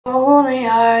only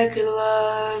I could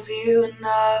love you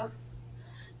enough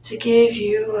to give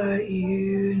you what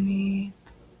you need.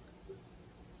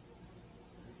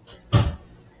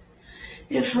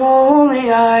 If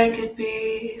only I could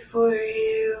be for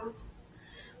you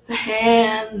the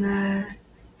hand that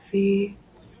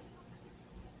feeds.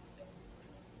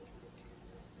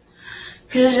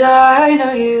 'Cause I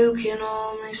know you can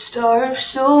only starve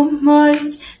so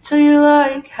much till you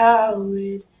like how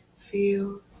it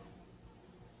feels.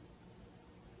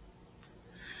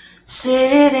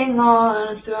 Sitting on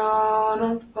a throne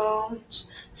of bones,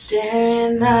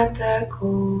 staring at that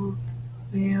cold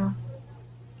meal.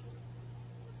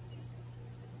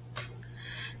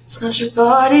 It's not your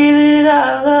body that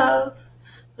I love,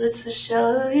 but it's the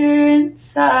shell you're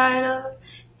inside of.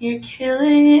 You're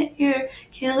killing it, you're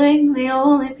killing the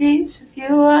only piece of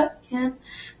you I can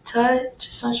touch.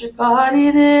 It's not your body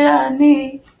that I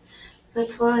need,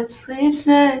 that's what sleeps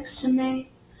next to me.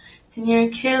 And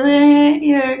you're killing it,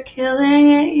 you're killing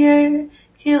it, you're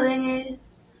killing it.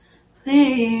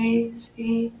 Please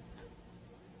eat.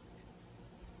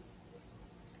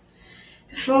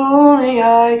 If only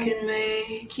I could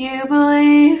make you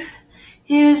believe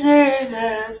you deserve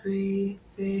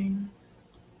everything.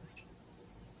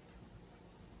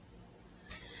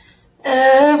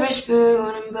 Every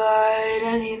spoon and bite,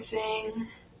 anything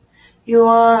you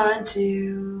want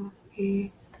to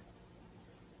eat.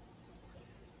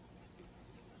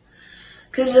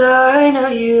 'Cause I know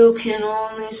you can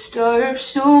only starve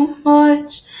so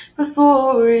much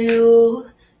before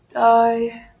you'll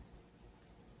die.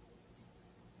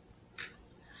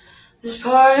 There's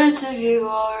parts of you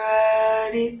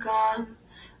already gone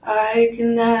I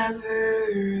can never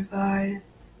revive.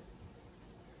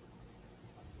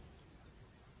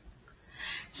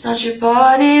 It's not your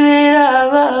body that I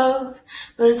love,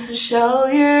 but it's the shell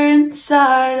you're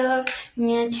inside of. And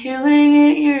you're killing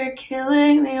it, you're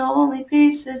killing the only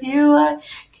piece of you I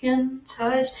can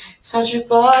touch. It's not your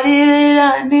body that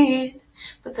I need,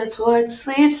 but that's what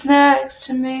sleeps next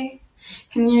to me.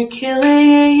 And you're killing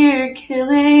it, you're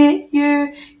killing it,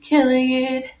 you're killing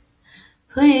it.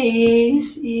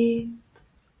 Please eat.